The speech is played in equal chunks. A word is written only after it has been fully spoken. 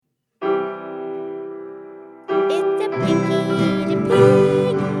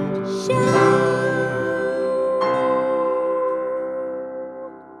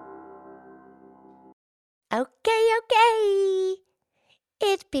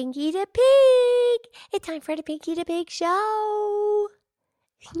Pinky the Pig. It's time for the Pinky the Pig show.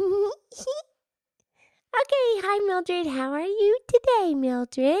 Okay, hi Mildred. How are you today,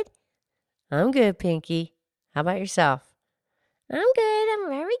 Mildred? I'm good, Pinky. How about yourself? I'm good. I'm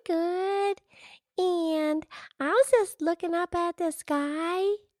very good. And I was just looking up at the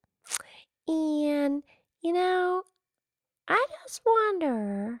sky. And, I just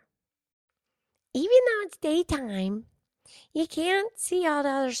wonder, even though it's daytime, you can't see all the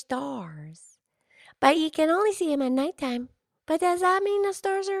other stars. But you can only see them at nighttime. But does that mean the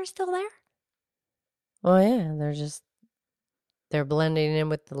stars are still there? Oh, yeah, they're blending in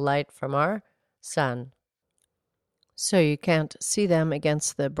with the light from our sun. So you can't see them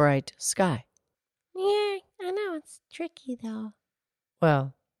against the bright sky. Yeah, I know. It's tricky, though.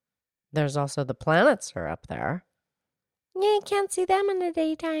 Well, there's also the planets are up there. Yeah, you can't see them in the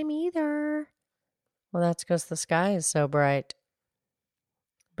daytime either. Well, that's because the sky is so bright.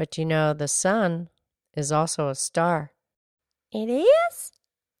 But the sun is also a star. It is?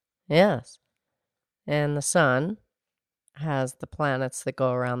 Yes. And the sun has the planets that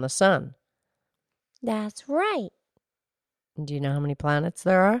go around the sun. That's right. Do you know how many planets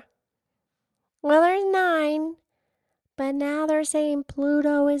there are? Well, there's 9. But now they're saying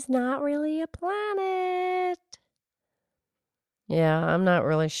Pluto is not really a planet. Yeah, I'm not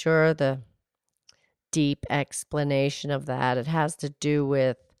really sure the deep explanation of that. It has to do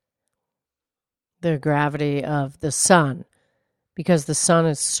with the gravity of the sun, because the sun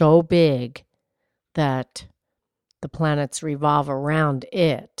is so big that the planets revolve around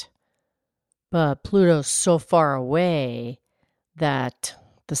it. But Pluto's so far away that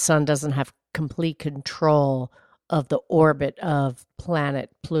the sun doesn't have complete control of the orbit of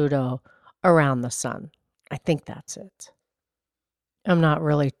planet Pluto around the sun. I think that's it. I'm not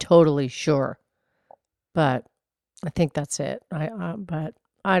really totally sure, but I think that's it. But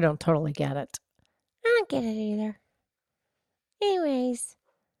I don't totally get it. I don't get it either. Anyways,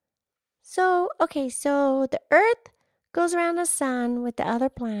 so the Earth goes around the sun with the other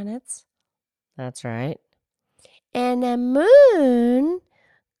planets. That's right. And the moon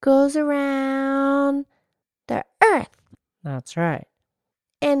goes around the Earth. That's right.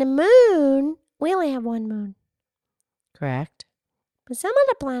 And the moon, we only have one moon. Correct. But some of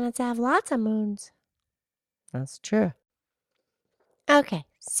the planets have lots of moons. That's true. Okay,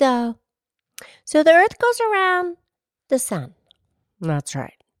 so the Earth goes around the sun. That's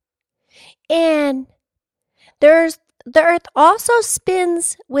right. And the Earth also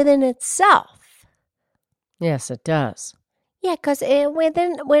spins within itself. Yes, it does. Yeah, because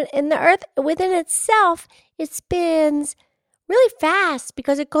within the Earth within itself, it spins really fast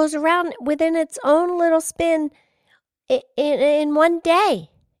because it goes around within its own little spin in one day.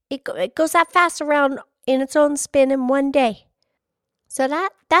 It goes that fast around in its own spin in one day. So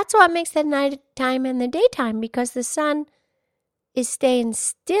that's what makes the nighttime and the daytime, because the sun is staying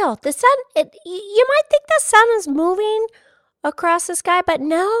still. The sun, you might think the sun is moving across the sky, but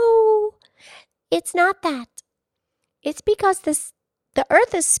no, it's not that. It's because the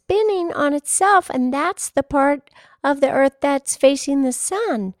Earth is spinning on itself, and that's the part of the Earth that's facing the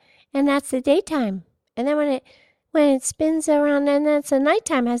sun, and that's the daytime. And then when it spins around, and that's the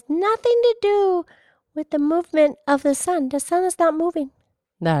nighttime, has nothing to do with the movement of the sun. The sun is not moving.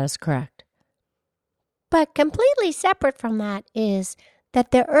 That is correct. But completely separate from that is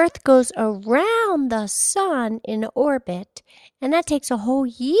that the Earth goes around the sun in orbit, and that takes a whole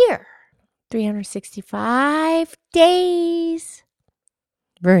year. 365 days.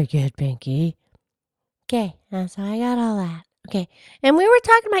 Very good, Pinky. Okay, so I got all that. Okay, and we were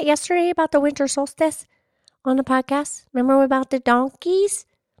talking about yesterday about the winter solstice on the podcast. Remember about the donkeys?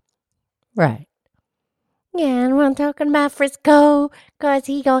 Right. Yeah, and we're talking about Frisco, because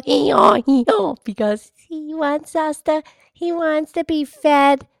he goes, hee-haw, because he wants to be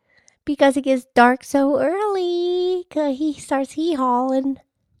fed, because it gets dark so early, because he starts hee-hawing.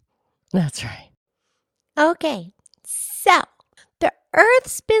 That's right. Okay, so the Earth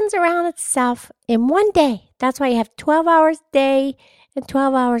spins around itself in one day. That's why you have 12 hours a day and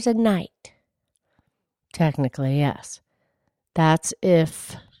 12 hours a night. Technically, yes. That's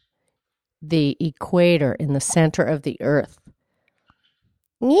if the equator in the center of the Earth.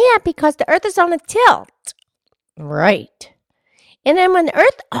 Yeah, because the Earth is on a tilt. Right. And then when the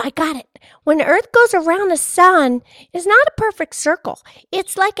Earth, I got it. When the Earth goes around the sun, it's not a perfect circle.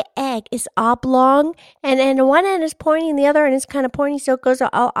 It's like an egg. It's oblong, and then one end is pointing, the other end is kind of pointing, so it goes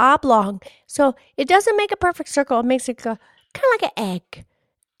all oblong. So it doesn't make a perfect circle. It makes it go kind of like an egg.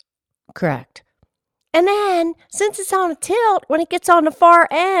 Correct. And then, since it's on a tilt, when it gets on the far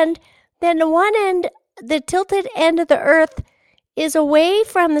end, then the tilted end of the Earth is away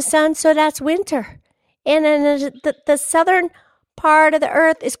from the sun, so that's winter. And then the southern part of the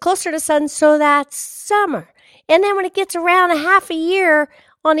earth is closer to the sun, so that's summer. And then when it gets around a half a year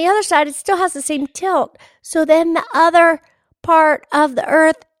on the other side, it still has the same tilt. So then the other part of the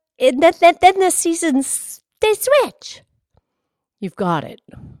earth, then the seasons, they switch. You've got it.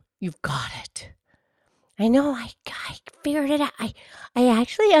 You've got it. I know, I figured it out. I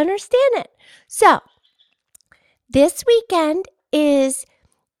actually understand it. So, this weekend is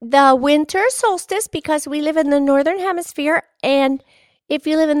the winter solstice because we live in the northern hemisphere. And if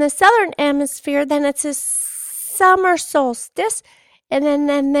you live in the southern hemisphere, then it's a summer solstice. And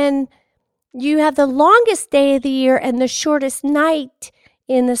then you have the longest day of the year and the shortest night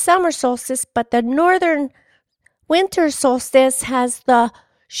in the summer solstice. But the northern winter solstice has the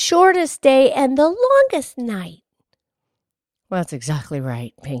shortest day and the longest night. Well, that's exactly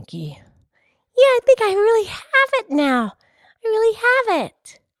right, Pinky. Yeah, I think I really have it now. I really have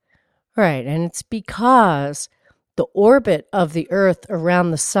it. Right, and it's because the orbit of the Earth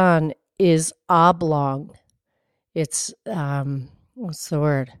around the sun is oblong. It's, what's the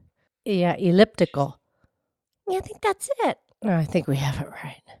word? Yeah, elliptical. Yeah, I think that's it. I think we have it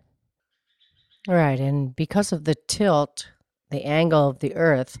right. Right, and because of the tilt, the angle of the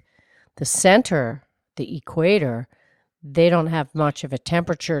Earth, the center, the equator, they don't have much of a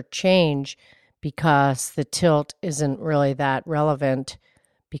temperature change because the tilt isn't really that relevant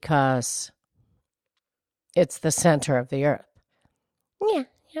because it's the center of the Earth. Yeah,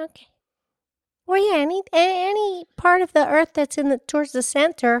 okay. Well, yeah, any part of the Earth that's towards the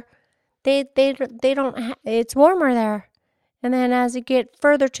center, they don't. It's warmer there, and then as you get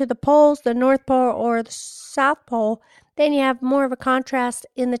further to the poles, the North Pole or the South Pole, then you have more of a contrast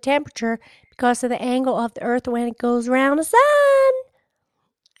in the temperature because of the angle of the Earth when it goes around the sun.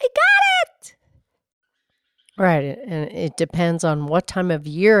 I got it. Right, and it depends on what time of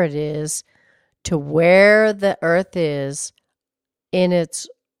year it is to where the Earth is in its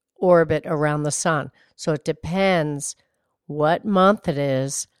orbit around the sun. So it depends what month it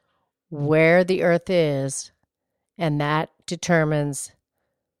is, where the Earth is, and that determines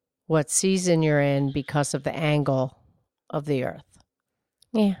what season you're in because of the angle of the Earth.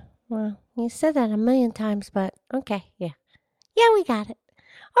 Yeah, well, you said that a million times, but okay, yeah. Yeah, we got it.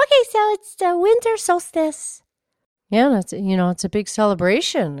 Okay, so it's the winter solstice. Yeah, that's, it's a big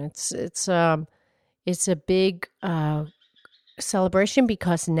celebration. It's a big celebration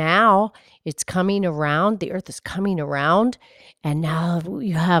because now it's coming around. The Earth is coming around, and now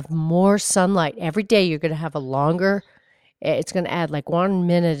you have more sunlight every day. You're going to have a longer. It's going to add like 1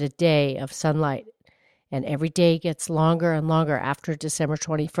 minute a day of sunlight, and every day gets longer and longer after December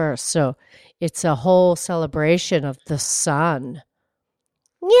 21st. So it's a whole celebration of the sun.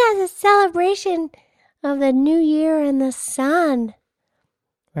 Yeah, the celebration of the new year and the sun.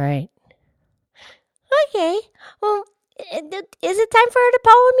 Right. Okay. Well, is it time for the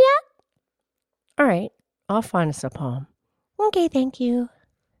poem yet? All right. I'll find us a poem. Okay, thank you.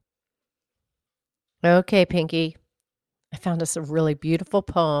 Okay, Pinky. I found us a really beautiful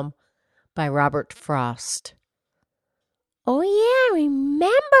poem by Robert Frost. Oh, yeah,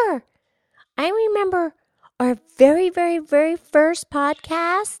 I remember our very, very, very first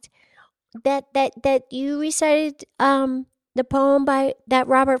podcast that you recited the poem that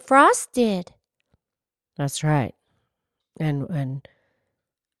Robert Frost did. That's right. And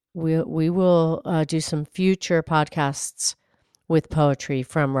we will do some future podcasts with poetry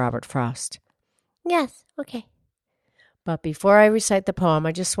from Robert Frost. Yes, okay. But before I recite the poem,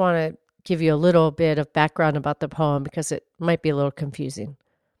 I just want to give you a little bit of background about the poem because it might be a little confusing.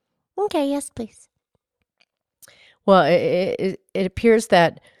 Okay, yes, please. Well, it appears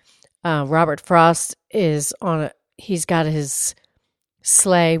that Robert Frost is he's got his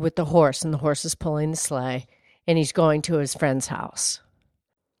sleigh with the horse, and the horse is pulling the sleigh, and he's going to his friend's house,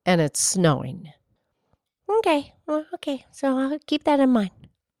 and it's snowing. Okay, well, okay, so I'll keep that in mind.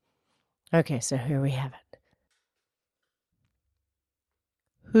 Okay, so here we have it.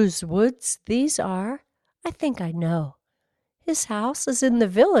 Whose woods these are, I think I know. His house is in the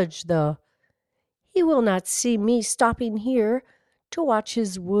village, though. He will not see me stopping here to watch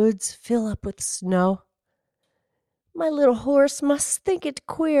his woods fill up with snow. My little horse must think it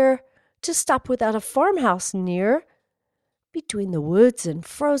queer to stop without a farmhouse near. Between the woods and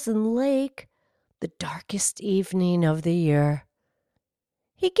frozen lake, the darkest evening of the year.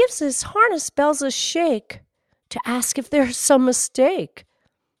 He gives his harness bells a shake to ask if there's some mistake.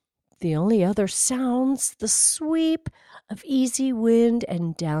 The only other sounds the sweep of easy wind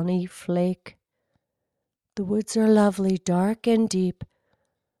and downy flake. The woods are lovely, dark and deep,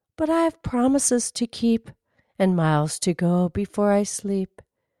 but I have promises to keep, and miles to go before I sleep,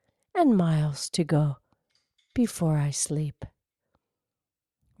 and miles to go before I sleep.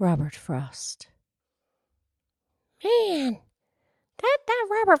 Robert Frost. Man, that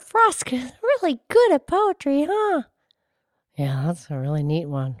Robert Frost is really good at poetry, huh? Yeah, that's a really neat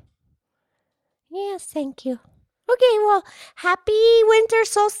one. Yes, thank you. Okay, well, happy winter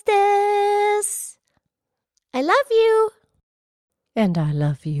solstice. I love you. And I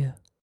love you.